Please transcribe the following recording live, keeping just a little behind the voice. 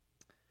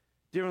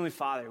Dear Heavenly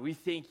Father, we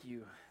thank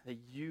you that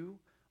you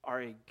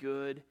are a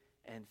good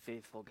and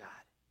faithful God.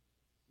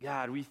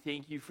 God, we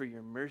thank you for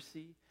your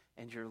mercy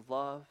and your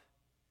love.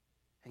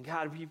 And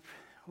God,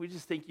 we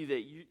just thank you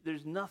that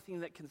there's nothing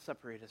that can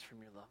separate us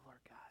from your love, Lord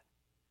God.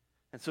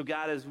 And so,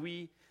 God, as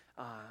we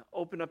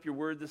open up your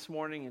word this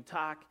morning and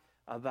talk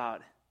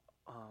about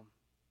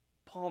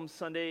Palm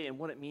Sunday and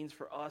what it means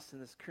for us in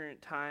this current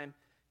time,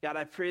 God,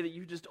 I pray that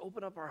you just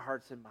open up our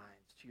hearts and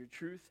minds to your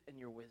truth and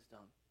your wisdom.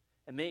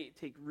 And may it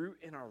take root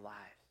in our lives.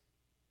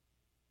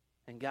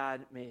 And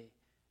God, may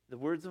the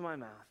words of my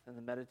mouth and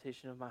the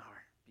meditation of my heart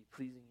be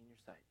pleasing in your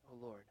sight, O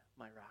Lord,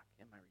 my rock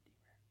and my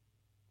redeemer.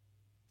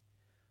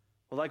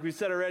 Well, like we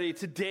said already,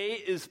 today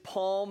is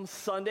Palm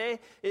Sunday.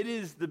 It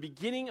is the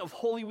beginning of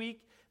Holy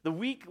Week, the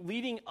week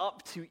leading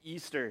up to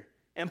Easter.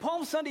 And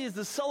Palm Sunday is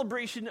the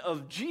celebration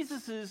of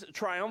Jesus'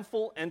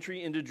 triumphal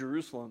entry into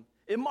Jerusalem.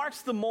 It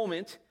marks the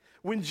moment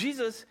when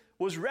Jesus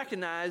was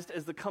recognized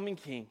as the coming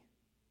king.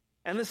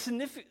 And the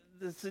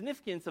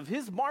significance of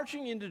his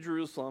marching into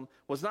Jerusalem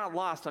was not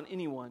lost on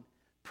anyone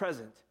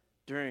present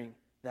during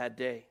that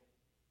day.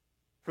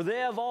 For they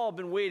have all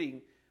been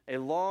waiting a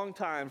long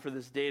time for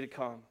this day to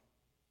come.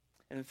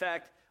 And in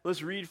fact,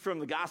 let's read from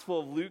the Gospel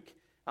of Luke,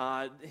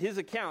 his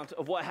account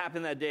of what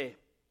happened that day.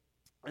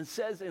 It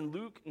says in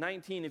Luke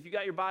 19, if you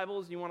got your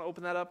Bibles, you want to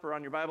open that up or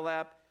on your Bible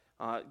app,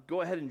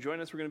 go ahead and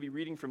join us. We're going to be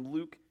reading from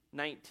Luke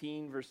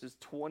 19, verses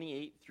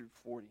 28 through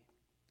 40.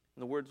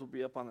 And the words will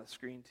be up on the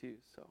screen too,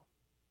 so.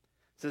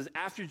 It says,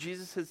 after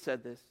Jesus had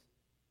said this,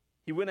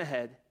 he went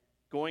ahead,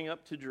 going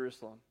up to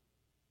Jerusalem.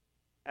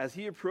 As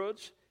he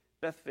approached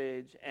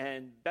Bethphage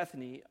and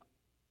Bethany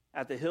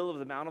at the hill of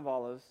the Mount of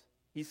Olives,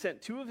 he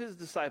sent two of his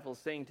disciples,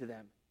 saying to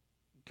them,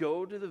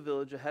 go to the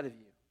village ahead of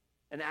you,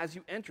 and as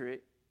you enter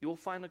it, you will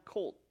find a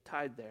colt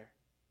tied there,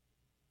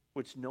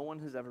 which no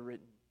one has ever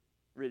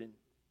ridden.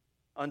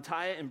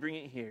 Untie it and bring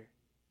it here.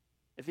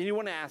 If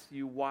anyone asks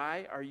you,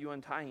 why are you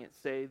untying it,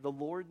 say, the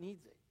Lord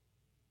needs it.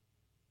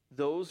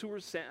 Those who were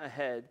sent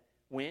ahead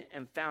went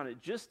and found it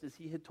just as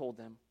he had told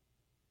them.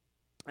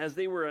 As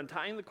they were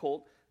untying the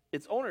colt,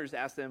 its owners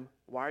asked them,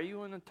 why are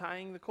you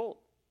untying the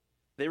colt?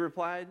 They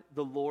replied,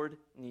 the Lord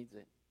needs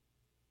it.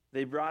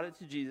 They brought it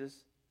to Jesus,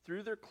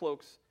 threw their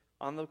cloaks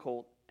on the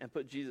colt, and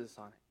put Jesus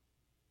on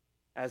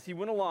it. As he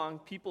went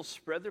along, people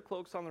spread their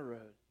cloaks on the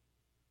road.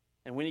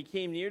 And when he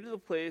came near to the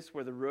place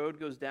where the road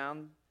goes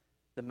down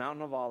the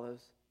mountain of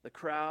Olives, the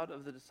crowd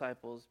of the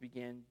disciples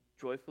began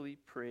joyfully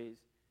praise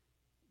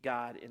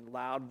God in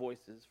loud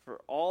voices for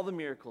all the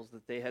miracles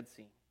that they had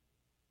seen.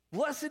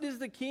 Blessed is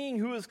the King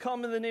who has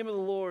come in the name of the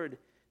Lord.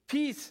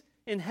 Peace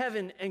in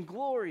heaven and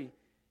glory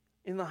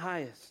in the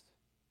highest.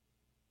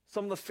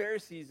 Some of the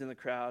Pharisees in the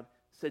crowd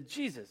said,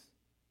 Jesus,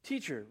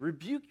 teacher,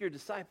 rebuke your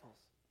disciples.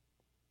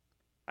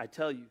 I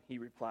tell you, he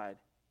replied,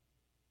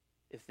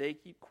 if they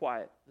keep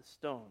quiet, the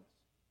stones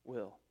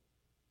will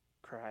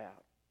cry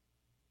out.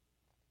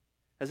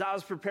 As I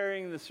was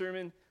preparing the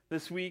sermon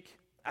this week,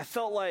 I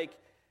felt like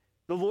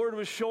the Lord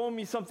was showing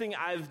me something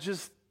I've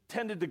just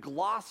tended to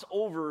gloss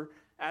over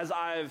as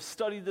I've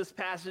studied this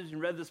passage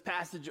and read this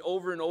passage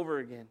over and over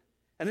again.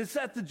 And it's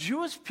that the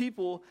Jewish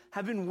people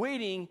have been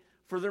waiting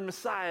for their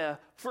Messiah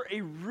for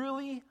a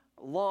really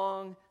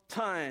long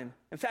time.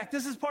 In fact,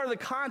 this is part of the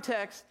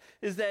context,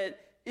 is that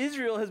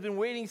Israel has been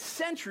waiting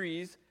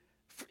centuries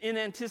in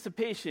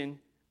anticipation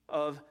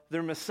of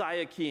their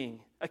Messiah king.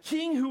 A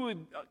king who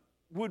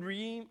would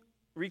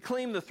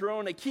reclaim the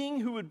throne, a king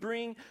who would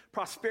bring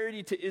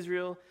prosperity to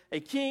Israel, a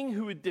king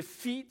who would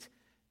defeat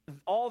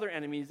all their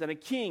enemies, and a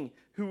king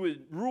who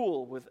would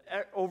rule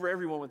over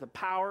everyone with the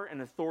power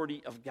and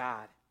authority of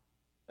God.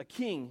 A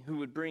king who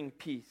would bring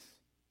peace.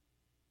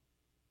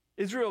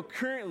 Israel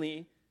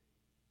currently,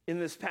 in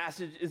this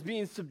passage, is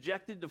being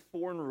subjected to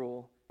foreign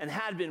rule and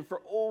had been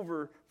for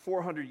over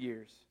 400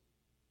 years.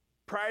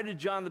 Prior to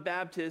John the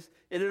Baptist,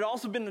 it had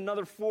also been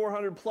another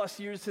 400 plus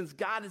years since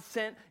God had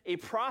sent a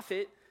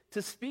prophet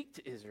to speak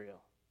to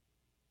Israel.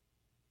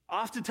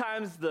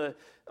 Oftentimes, the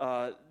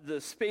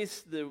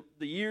space, the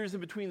years in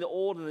between the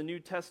Old and the New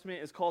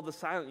Testament is called the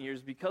silent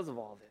years because of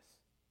all this.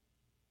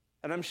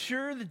 And I'm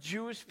sure the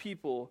Jewish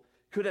people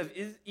could have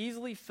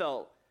easily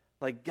felt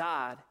like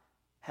God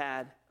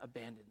had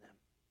abandoned them.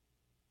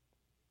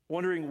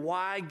 Wondering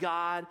why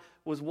God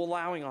was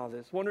allowing all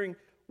this. Wondering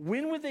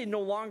when would they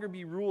no longer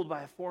be ruled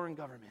by a foreign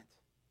government.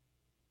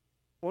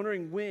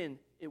 Wondering when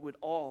it would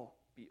all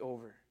be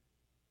over.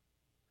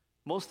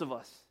 Most of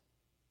us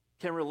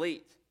can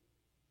relate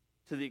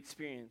to the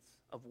experience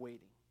of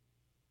waiting.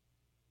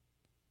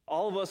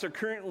 All of us are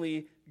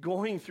currently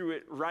going through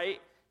it right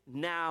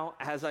now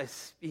as I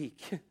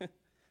speak.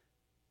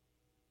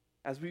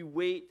 As we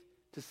wait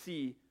to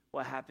see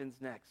what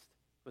happens next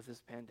with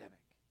this pandemic.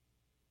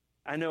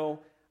 I know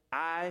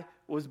I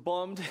was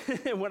bummed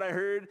when I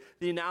heard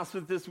the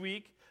announcement this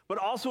week, but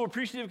also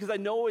appreciative because I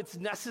know it's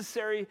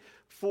necessary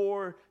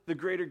for the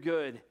greater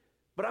good.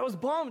 But I was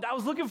bummed. I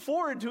was looking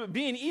forward to it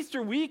being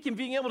Easter week and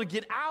being able to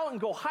get out and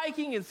go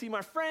hiking and see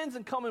my friends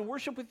and come and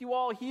worship with you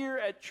all here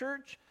at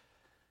church.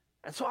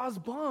 And so I was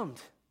bummed.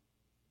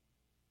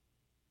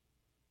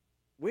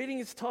 Waiting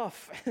is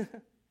tough.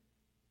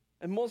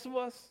 And most of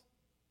us,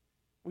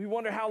 we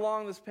wonder how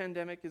long this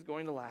pandemic is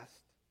going to last.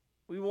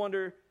 We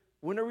wonder,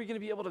 when are we going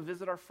to be able to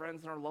visit our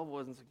friends and our loved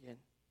ones again?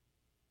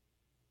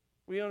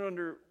 We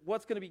wonder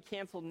what's going to be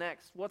canceled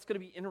next, what's going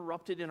to be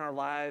interrupted in our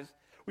lives.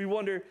 We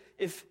wonder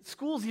if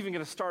school's even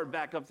going to start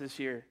back up this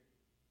year.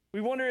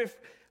 We wonder if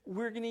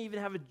we're going to even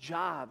have a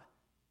job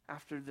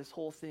after this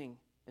whole thing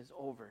is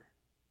over.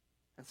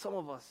 And some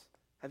of us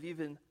have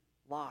even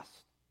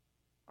lost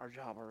our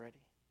job already.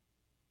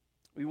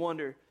 We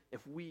wonder if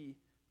we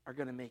are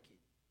going to make it.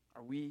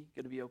 Are we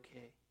going to be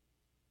okay?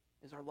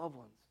 Is our loved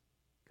ones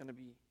going to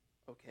be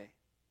okay?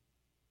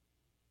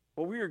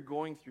 What we are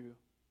going through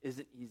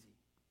isn't easy.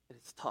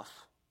 It's tough.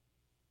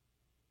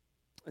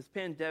 This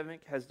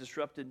pandemic has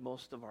disrupted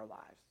most of our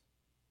lives.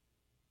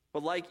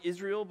 But like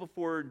Israel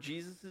before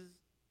Jesus'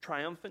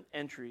 triumphant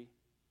entry,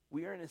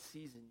 we are in a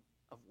season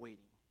of waiting.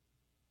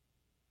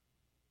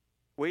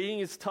 Waiting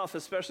is tough,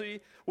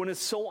 especially when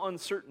it's so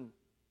uncertain.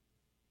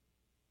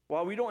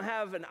 While we don't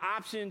have an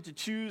option to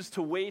choose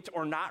to wait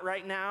or not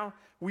right now,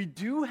 we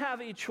do have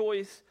a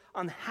choice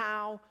on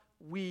how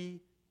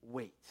we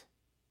wait.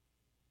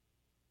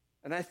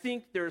 And I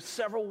think there are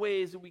several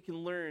ways that we can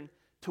learn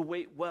to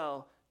wait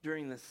well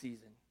during this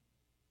season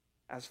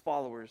as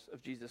followers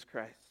of Jesus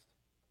Christ.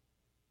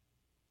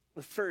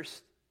 The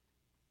first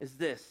is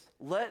this: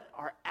 let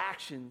our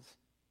actions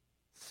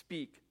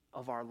speak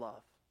of our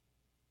love.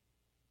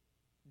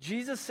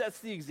 Jesus sets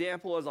the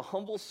example as a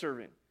humble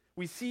servant.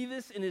 We see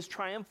this in his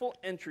triumphal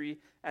entry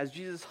as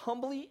Jesus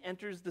humbly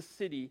enters the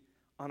city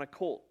on a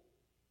colt.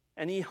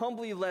 And he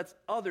humbly lets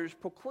others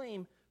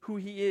proclaim who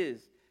he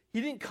is.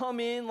 He didn't come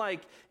in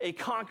like a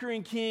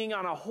conquering king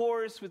on a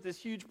horse with this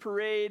huge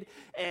parade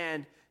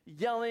and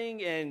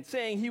yelling and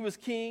saying he was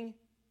king.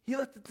 He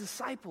let the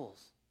disciples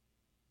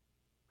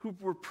who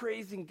were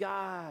praising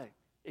God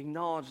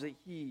acknowledge that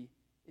he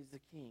is the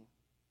king.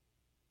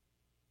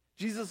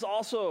 Jesus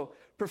also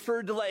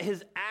preferred to let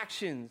his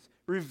actions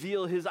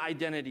reveal his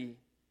identity.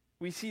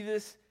 We see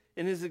this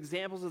in his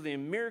examples of the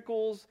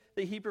miracles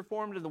that he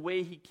performed and the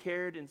way he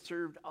cared and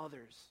served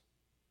others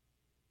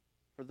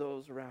for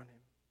those around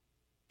him.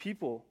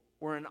 People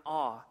were in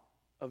awe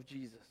of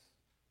Jesus.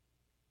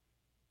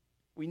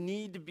 We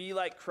need to be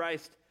like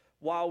Christ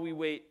while we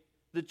wait.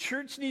 The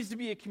church needs to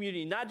be a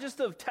community, not just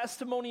of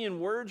testimony and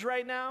words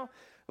right now,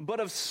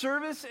 but of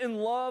service and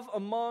love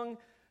among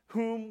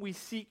whom we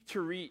seek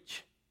to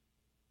reach.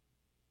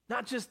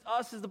 Not just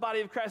us as the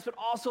body of Christ, but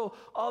also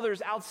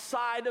others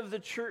outside of the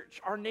church,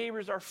 our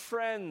neighbors, our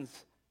friends,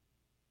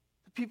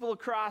 the people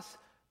across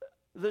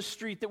the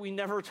street that we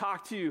never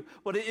talk to.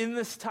 But in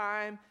this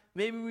time,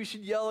 maybe we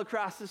should yell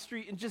across the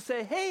street and just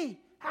say, "Hey,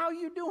 how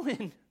you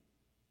doing?"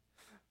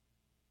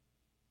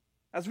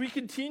 As we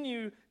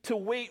continue to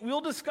wait,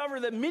 we'll discover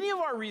that many of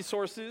our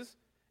resources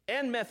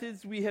and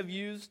methods we have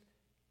used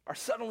are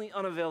suddenly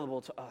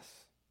unavailable to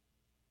us.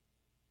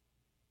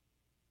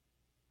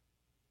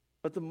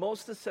 But the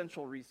most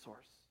essential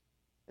resource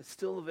is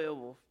still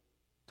available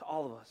to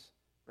all of us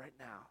right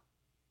now.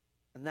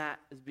 And that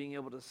is being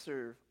able to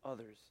serve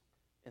others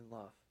in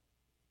love.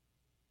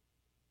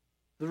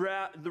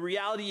 The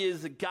reality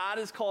is that God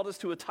has called us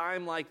to a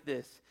time like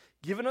this,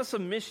 given us a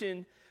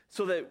mission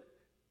so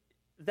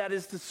that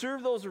is to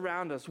serve those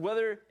around us,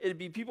 whether it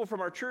be people from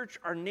our church,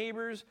 our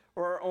neighbors,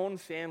 or our own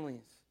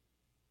families.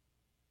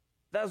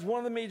 That is one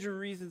of the major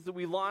reasons that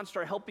we launched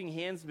our Helping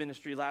Hands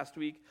ministry last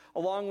week,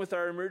 along with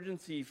our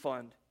emergency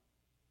fund,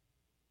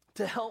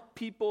 to help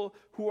people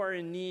who are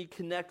in need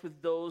connect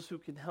with those who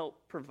can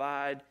help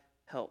provide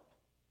help.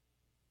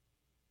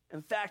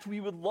 In fact,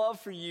 we would love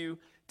for you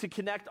to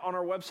connect on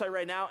our website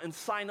right now and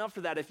sign up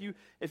for that. If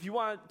you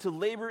want to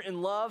labor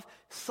in love,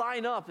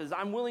 sign up, as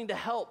I'm willing to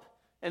help.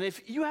 And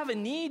if you have a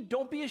need,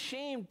 don't be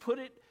ashamed.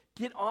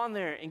 Get on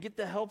there and get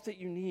the help that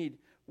you need.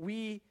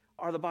 We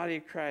are the body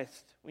of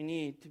Christ. We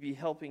need to be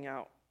helping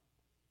out.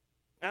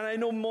 And I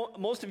know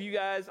most of you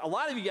guys, a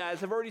lot of you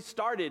guys have already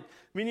started.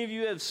 Many of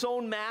you have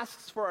sewn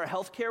masks for our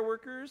healthcare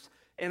workers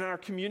and our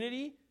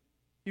community.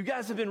 You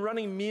guys have been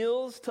running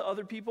meals to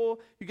other people.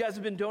 You guys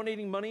have been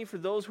donating money for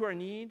those who are in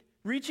need,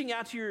 reaching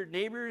out to your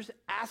neighbors,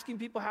 asking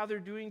people how they're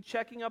doing,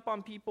 checking up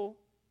on people.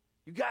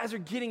 You guys are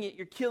getting it.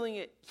 You're killing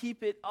it.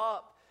 Keep it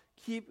up.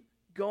 Keep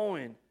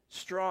going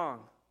strong,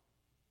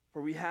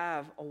 for we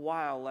have a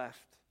while left.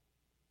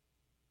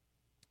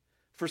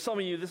 For some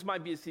of you, this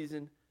might be a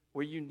season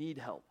where you need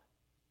help.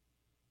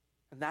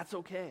 And that's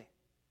okay.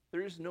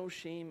 There is no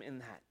shame in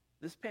that.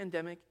 This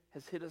pandemic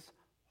has hit us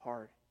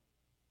hard.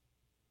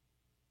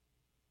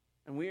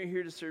 And we are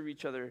here to serve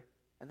each other,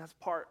 and that's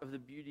part of the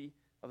beauty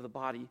of the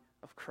body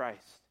of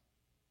Christ.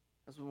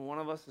 As when one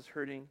of us is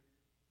hurting,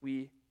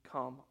 we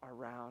come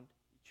around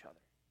each other.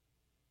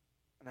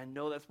 And I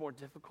know that's more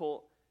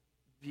difficult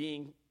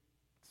being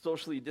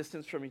socially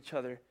distanced from each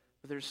other,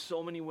 but there's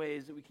so many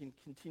ways that we can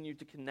continue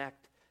to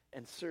connect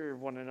and serve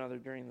one another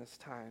during this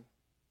time.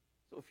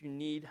 So if you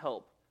need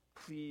help,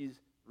 please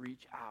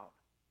reach out.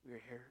 We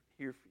are here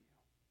for you.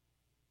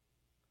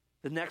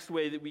 The next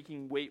way that we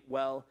can wait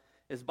well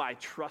is by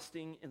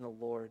trusting in the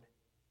Lord.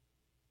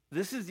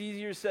 This is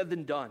easier said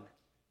than done.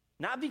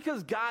 Not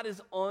because God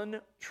is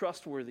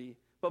untrustworthy,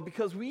 but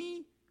because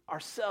we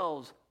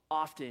ourselves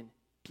often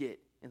get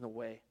in the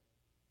way.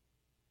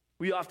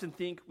 We often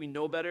think we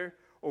know better,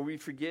 or we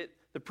forget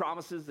the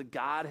promises that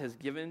God has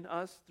given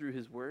us through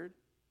his word.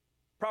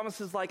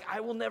 Promises like,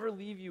 I will never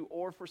leave you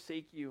or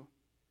forsake you.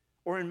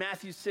 Or in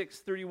Matthew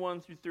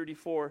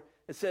 6:31-34,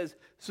 it says,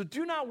 so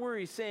do not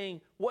worry,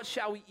 saying, what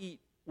shall we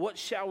eat? What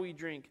shall we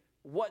drink?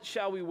 What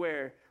shall we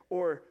wear?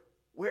 Or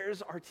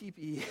where's our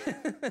teepee?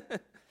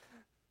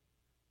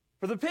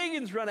 For the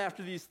pagans run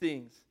after these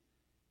things,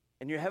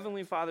 and your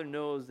heavenly Father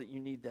knows that you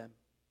need them.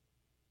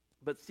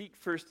 But seek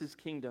first his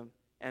kingdom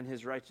and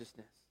his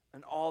righteousness,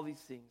 and all these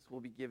things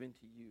will be given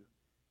to you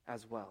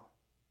as well.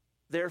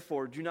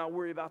 Therefore, do not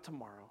worry about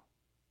tomorrow,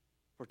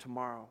 for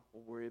tomorrow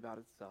will worry about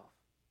itself.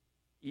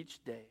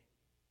 Each day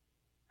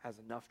has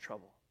enough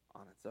trouble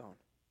on its own.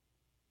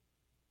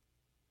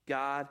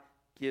 God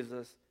gives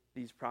us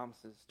these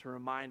promises to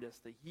remind us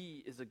that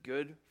he is a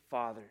good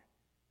Father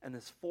and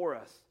is for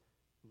us,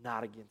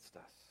 not against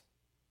us.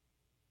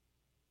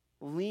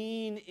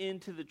 Lean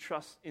into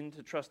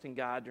trusting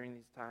God during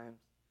these times.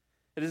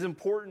 It is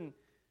important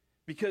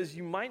because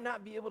you might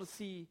not be able to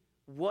see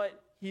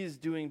what he is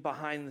doing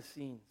behind the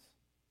scenes.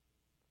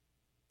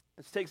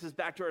 This takes us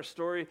back to our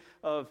story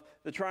of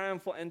the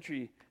triumphal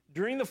entry.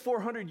 During the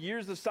 400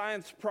 years of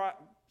silence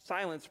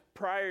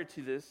prior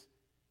to this,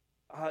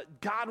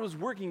 God was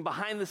working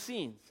behind the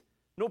scenes.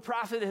 No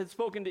prophet had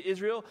spoken to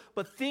Israel,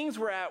 but things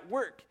were at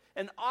work.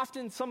 And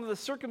often some of the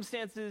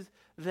circumstances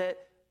that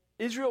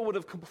Israel would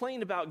have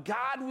complained about,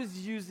 God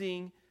was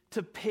using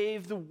to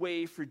pave the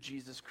way for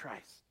Jesus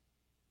Christ.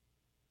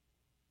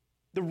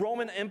 The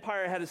Roman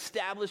Empire had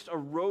established a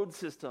road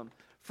system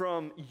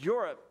from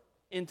Europe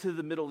into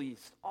the Middle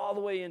East, all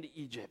the way into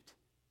Egypt.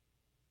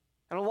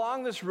 And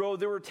along this road,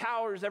 there were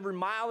towers every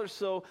mile or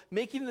so,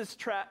 making this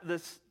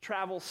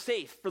travel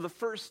safe for the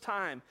first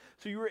time.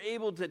 So you were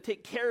able to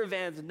take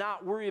caravans and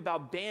not worry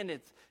about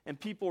bandits and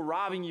people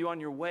robbing you on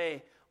your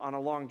way on a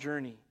long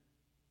journey.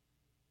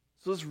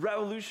 So this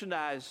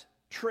revolutionized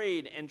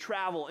trade and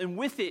travel. And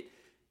with it,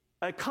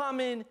 a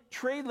common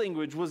trade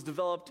language was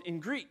developed in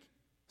Greek.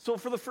 So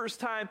for the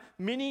first time,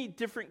 many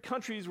different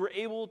countries were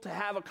able to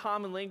have a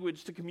common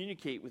language to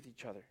communicate with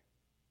each other.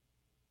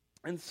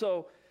 And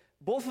so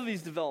both of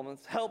these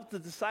developments helped the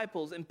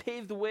disciples and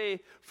paved the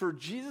way for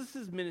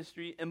Jesus'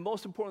 ministry, and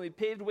most importantly,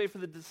 paved the way for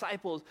the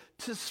disciples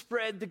to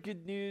spread the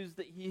good news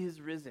that he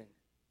has risen.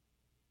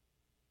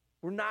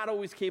 We're not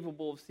always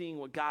capable of seeing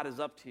what God is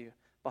up to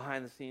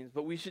behind the scenes,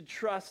 but we should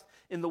trust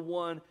in the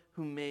one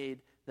who made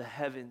the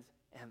heavens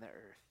and the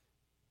earth.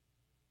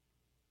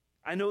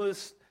 I know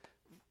this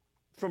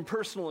from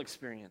personal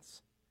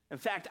experience. In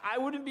fact, I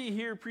wouldn't be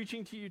here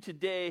preaching to you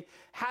today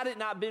had it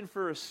not been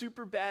for a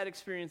super bad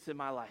experience in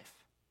my life.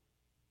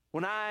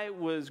 When I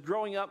was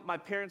growing up, my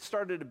parents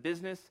started a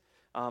business.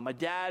 My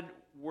dad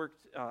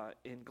worked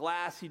in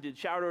glass. He did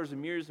shower doors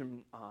and mirrors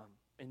and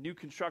new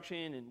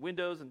construction and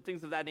windows and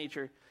things of that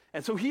nature.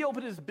 And so he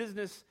opened his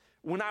business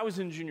when I was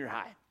in junior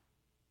high.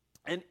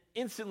 And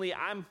instantly,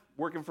 I'm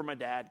working for my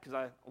dad because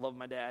I love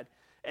my dad.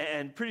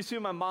 And pretty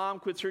soon, my mom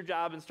quits her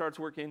job and starts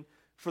working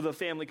for the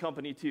family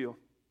company too.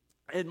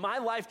 And my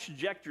life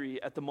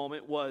trajectory at the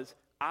moment was,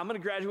 I'm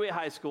going to graduate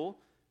high school.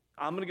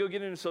 I'm going to go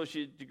get an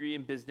associate degree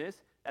in business.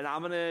 And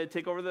I'm going to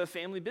take over the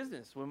family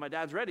business when my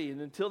dad's ready.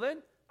 And until then,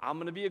 I'm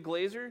going to be a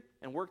glazer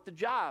and work the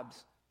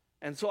jobs.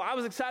 And so I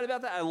was excited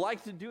about that. I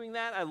liked doing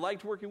that. I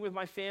liked working with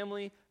my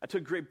family. I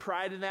took great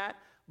pride in that.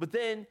 But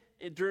then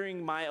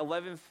during my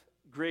 11th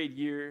grade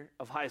year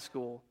of high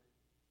school,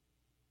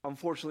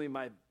 unfortunately,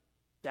 my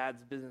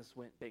dad's business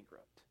went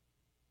bankrupt.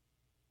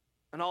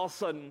 And all of a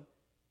sudden,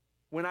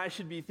 when I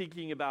should be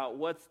thinking about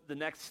what's the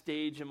next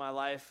stage in my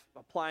life,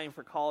 applying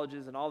for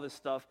colleges and all this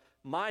stuff,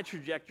 my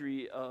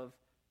trajectory of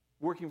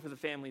working for the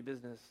family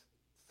business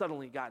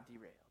suddenly got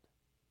derailed.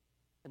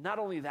 And not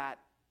only that,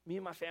 me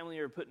and my family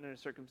are put in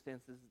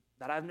circumstances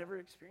that I've never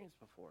experienced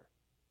before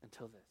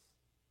until this.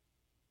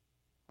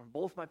 When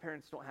both my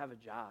parents don't have a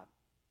job.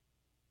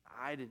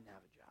 I didn't have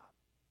a job.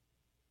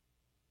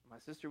 My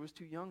sister was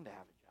too young to have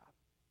a job.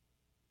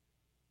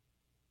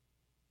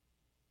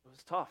 It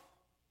was tough.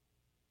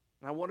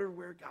 And I wondered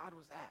where God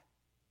was at,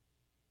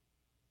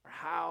 or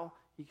how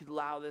he could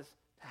allow this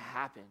to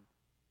happen.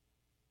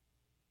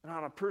 And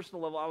on a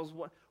personal level, I was,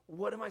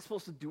 what am I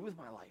supposed to do with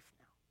my life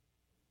now?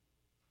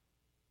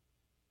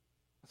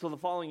 So the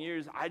following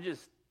years, I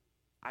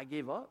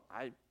gave up.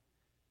 I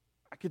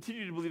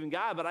continued to believe in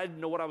God, but I didn't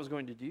know what I was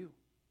going to do.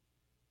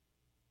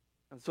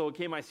 And so it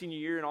came my senior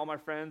year, and all my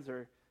friends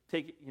are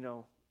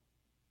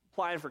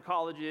applying for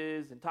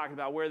colleges and talking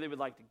about where they would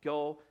like to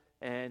go,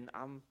 and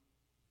I'm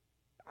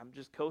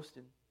just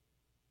coasting,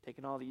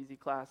 taking all the easy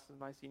classes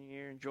my senior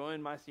year,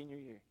 enjoying my senior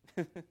year.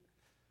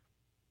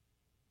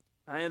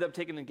 I ended up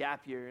taking a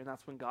gap year, and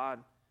that's when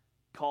God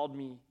called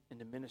me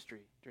into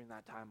ministry during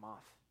that time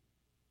off.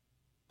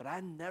 But I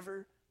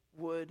never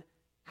would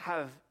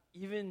have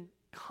even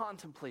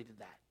contemplated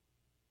that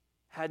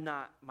had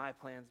not my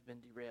plans been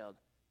derailed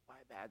by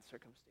a bad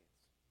circumstance.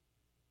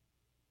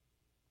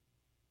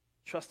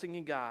 Trusting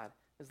in God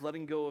is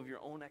letting go of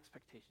your own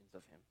expectations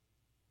of him.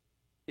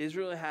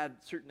 Israel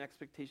had certain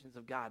expectations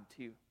of God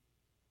too,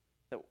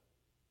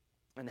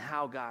 and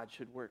how God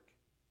should work.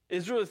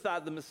 Israel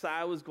thought the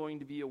Messiah was going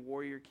to be a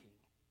warrior king.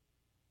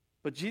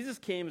 But Jesus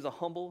came as a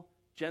humble,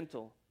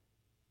 gentle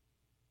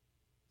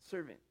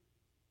servant.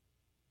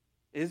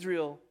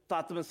 Israel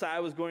thought the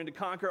Messiah was going to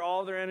conquer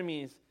all their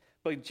enemies,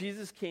 but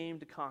Jesus came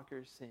to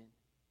conquer sin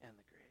and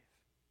the grave.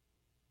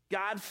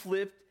 God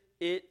flipped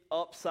it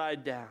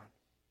upside down.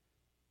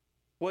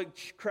 What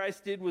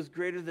Christ did was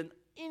greater than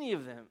any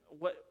of them,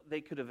 what they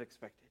could have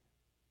expected.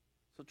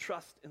 So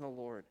trust in the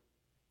Lord,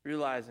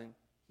 realizing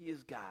he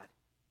is God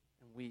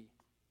and we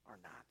are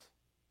not.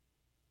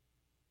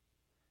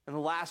 And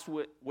the last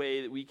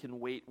way that we can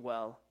wait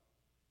well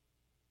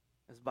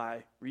is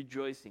by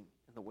rejoicing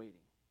in the waiting.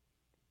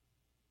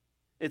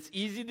 It's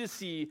easy to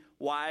see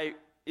why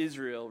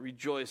Israel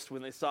rejoiced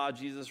when they saw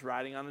Jesus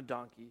riding on a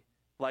donkey,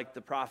 like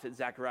the prophet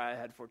Zechariah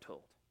had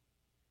foretold.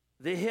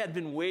 They had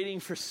been waiting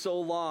for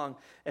so long,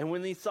 and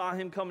when they saw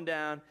him come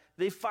down,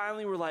 they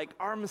finally were like,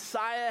 our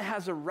Messiah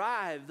has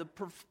arrived.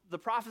 The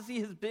prophecy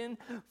has been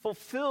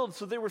fulfilled.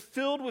 So they were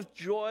filled with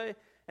joy,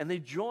 and they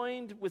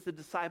joined with the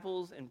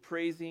disciples in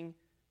praising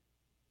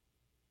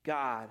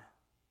God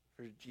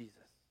for Jesus.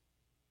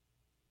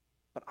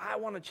 But I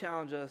want to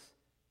challenge us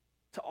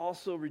to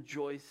also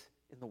rejoice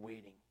in the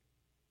waiting.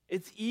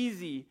 It's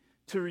easy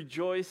to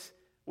rejoice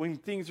when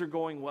things are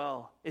going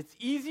well. It's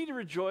easy to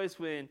rejoice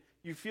when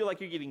you feel like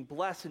you're getting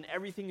blessed and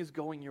everything is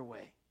going your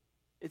way.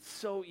 It's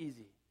so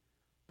easy.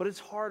 But it's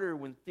harder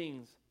when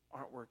things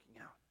aren't working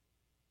out.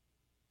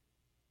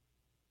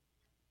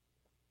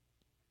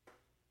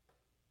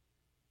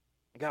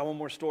 I got one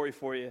more story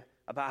for you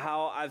about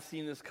how I've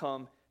seen this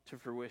come to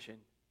fruition.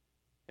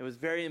 It was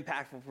very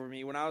impactful for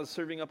me. When I was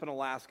serving up in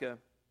Alaska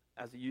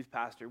as a youth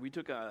pastor, we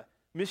took a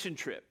mission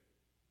trip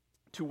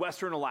to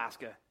Western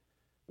Alaska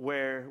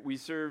where we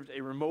served a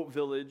remote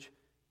village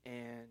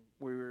and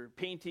we were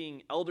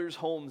painting elders'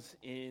 homes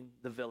in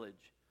the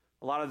village.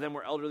 A lot of them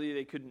were elderly,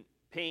 they couldn't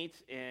paint,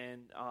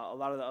 and a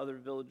lot of the other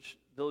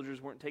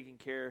villagers weren't taking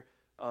care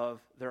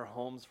of their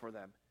homes for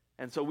them.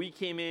 And so we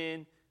came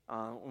in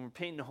when we were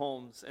painting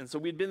homes, and so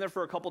we'd been there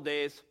for a couple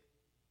days,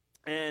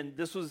 and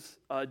this was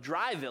a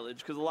dry village,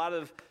 because a lot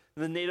of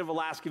the native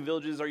Alaskan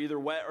villages are either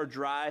wet or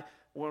dry,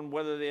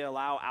 whether they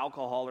allow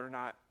alcohol or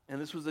not.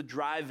 And this was a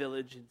dry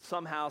village, and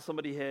somehow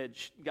somebody had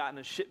gotten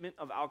a shipment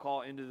of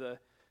alcohol into the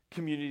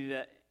community,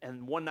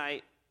 and one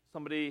night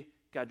somebody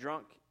got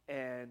drunk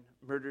and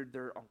murdered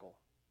their uncle.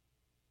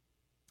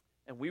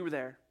 And we were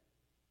there,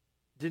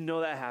 didn't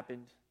know that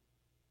happened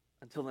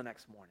until the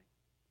next morning.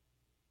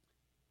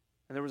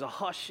 And there was a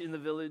hush in the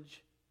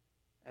village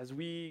as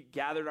we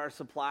gathered our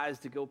supplies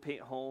to go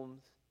paint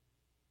homes.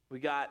 We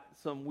got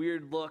some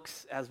weird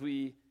looks as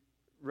we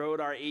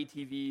rode our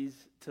ATVs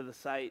to the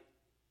site.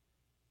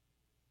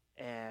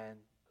 And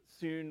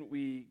soon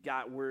we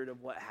got word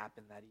of what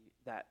happened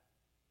that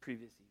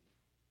previous evening.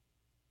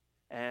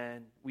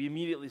 And we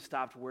immediately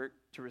stopped work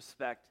to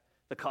respect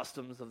the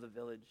customs of the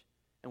village.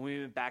 And we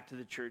went back to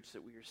the church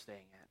that we were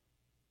staying at.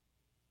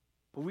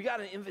 But we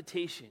got an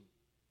invitation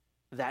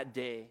that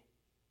day,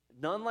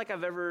 none like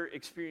I've ever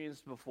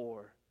experienced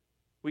before.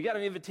 We got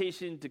an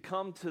invitation to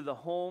come to the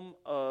home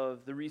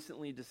of the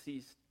recently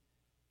deceased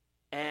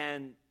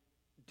and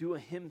do a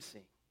hymn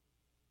sing.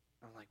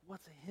 I'm like,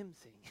 what's a hymn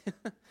sing?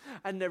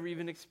 I'd never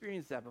even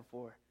experienced that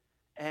before.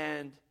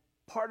 And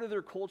part of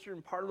their culture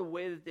and part of the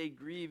way that they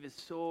grieve is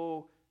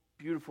so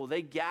beautiful.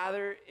 They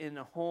gather in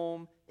a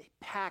home, they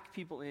pack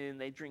people in,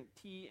 they drink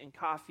tea and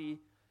coffee,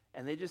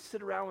 and they just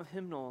sit around with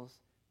hymnals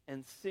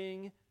and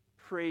sing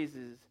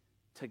praises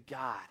to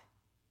God.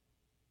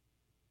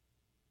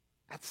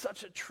 At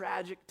such a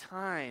tragic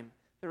time,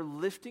 they're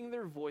lifting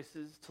their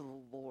voices to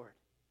the Lord,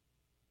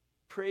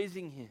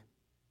 praising him,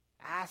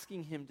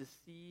 asking him to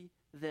see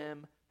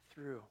them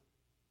through,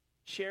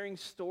 sharing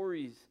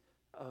stories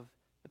of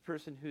the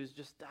person who has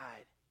just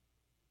died,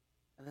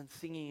 and then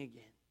singing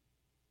again.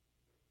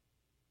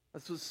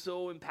 This was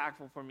so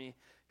impactful for me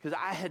because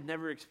I had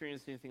never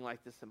experienced anything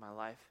like this in my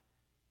life.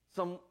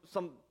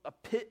 A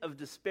pit of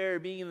despair,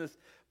 being in this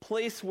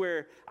place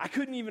where I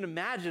couldn't even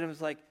imagine. I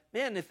was like,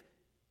 man, if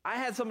I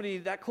had somebody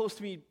that close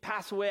to me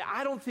pass away,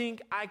 I don't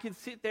think I could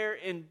sit there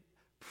and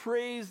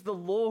praise the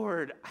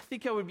Lord. I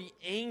think I would be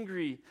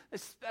angry,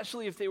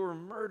 especially if they were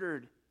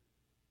murdered.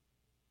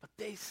 But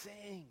they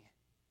sang.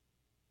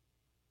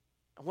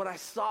 And what I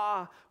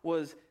saw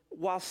was,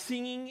 while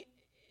singing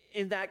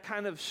in that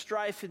kind of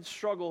strife and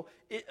struggle,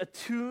 it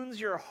attunes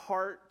your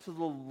heart to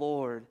the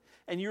Lord.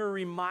 And you're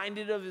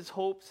reminded of his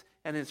hopes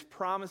and his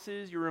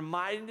promises. You're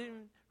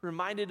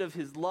reminded of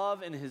his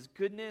love and his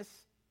goodness.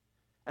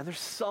 And there's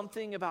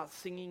something about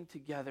singing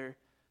together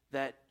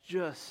that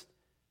just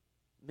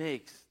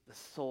makes the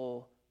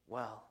soul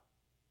well.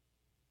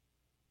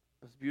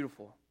 It was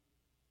beautiful.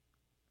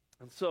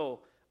 And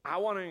so I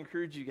want to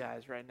encourage you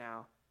guys right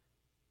now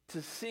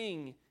to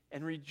sing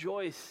and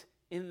rejoice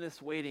in this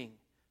waiting.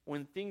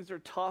 When things are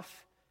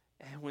tough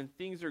and when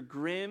things are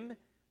grim,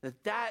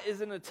 that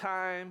isn't a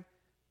time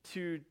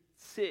to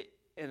sit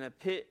in a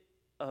pit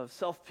of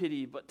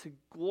self-pity, but to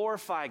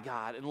glorify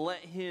God and let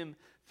him,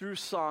 through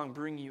song,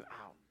 bring you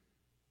out.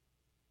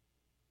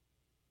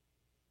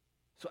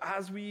 So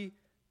as we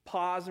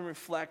pause and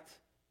reflect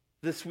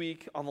this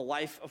week on the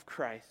life of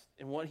Christ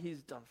and what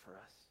he's done for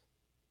us,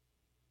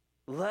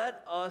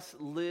 let us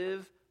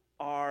live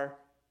out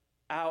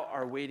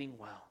our waiting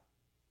well.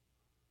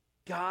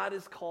 God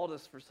has called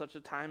us for such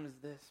a time as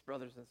this,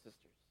 brothers and sisters.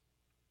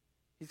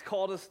 He's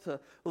called us to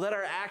let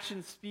our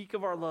actions speak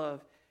of our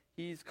love.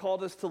 He's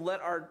called us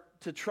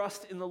to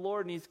trust in the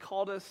Lord, and he's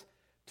called us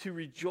to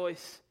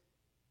rejoice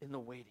in the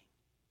waiting.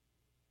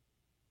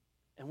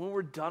 And when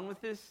we're done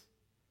with this,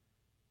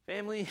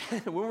 family,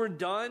 when we're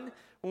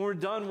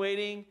done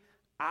waiting,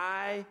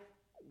 I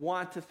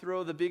want to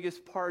throw the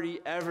biggest party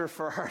ever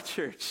for our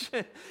church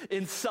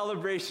in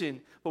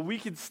celebration, but we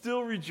can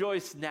still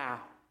rejoice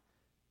now.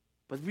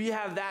 But we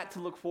have that to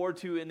look forward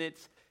to, and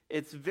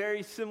it's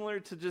very similar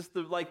to just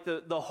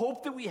the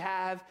hope that we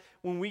have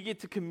when we get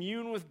to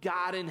commune with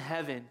God in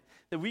heaven,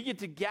 that we get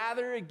to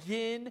gather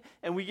again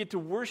and we get to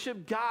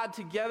worship God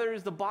together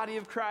as the body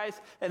of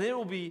Christ, and it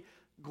will be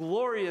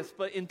glorious.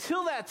 But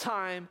until that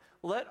time,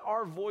 let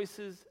our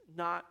voices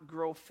not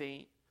grow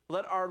faint.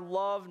 Let our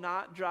love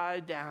not dry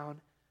down.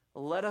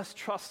 Let us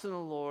trust in the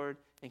Lord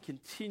and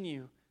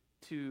continue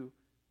to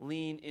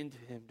lean into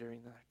him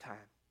during that time.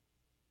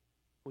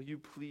 Will you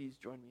please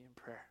join me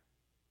in prayer?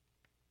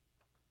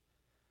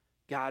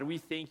 God, we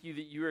thank you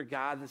that you are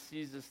God that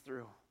sees us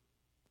through,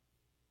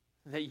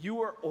 that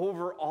you are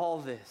over all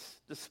this,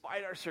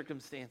 despite our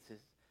circumstances,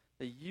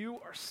 that you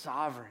are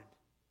sovereign,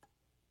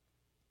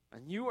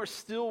 and you are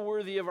still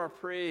worthy of our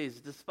praise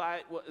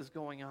despite what is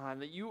going on,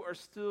 that you are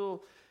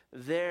still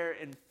there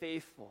and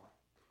faithful.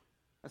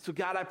 And so,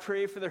 God, I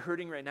pray for the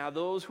hurting right now,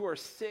 those who are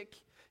sick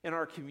in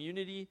our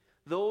community,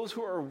 those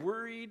who are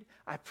worried.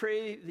 I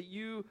pray that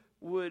you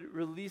would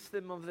release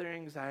them of their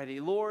anxiety.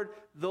 Lord,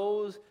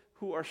 those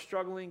who are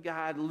struggling,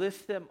 God,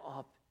 lift them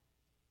up.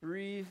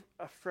 Breathe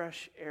a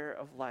fresh air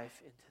of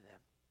life into them.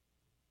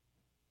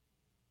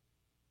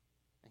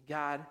 And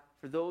God,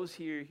 for those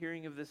here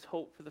hearing of this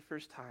hope for the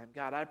first time,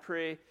 God, I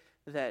pray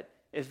that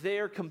if they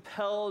are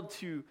compelled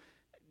to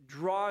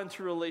draw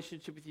into a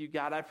relationship with you,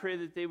 God, I pray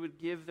that they would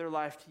give their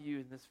life to you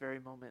in this very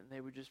moment, and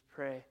they would just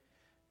pray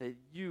that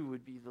you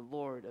would be the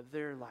Lord of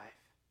their life.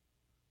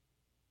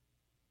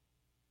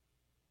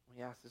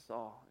 We ask this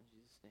all in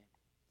Jesus' name.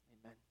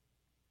 Amen.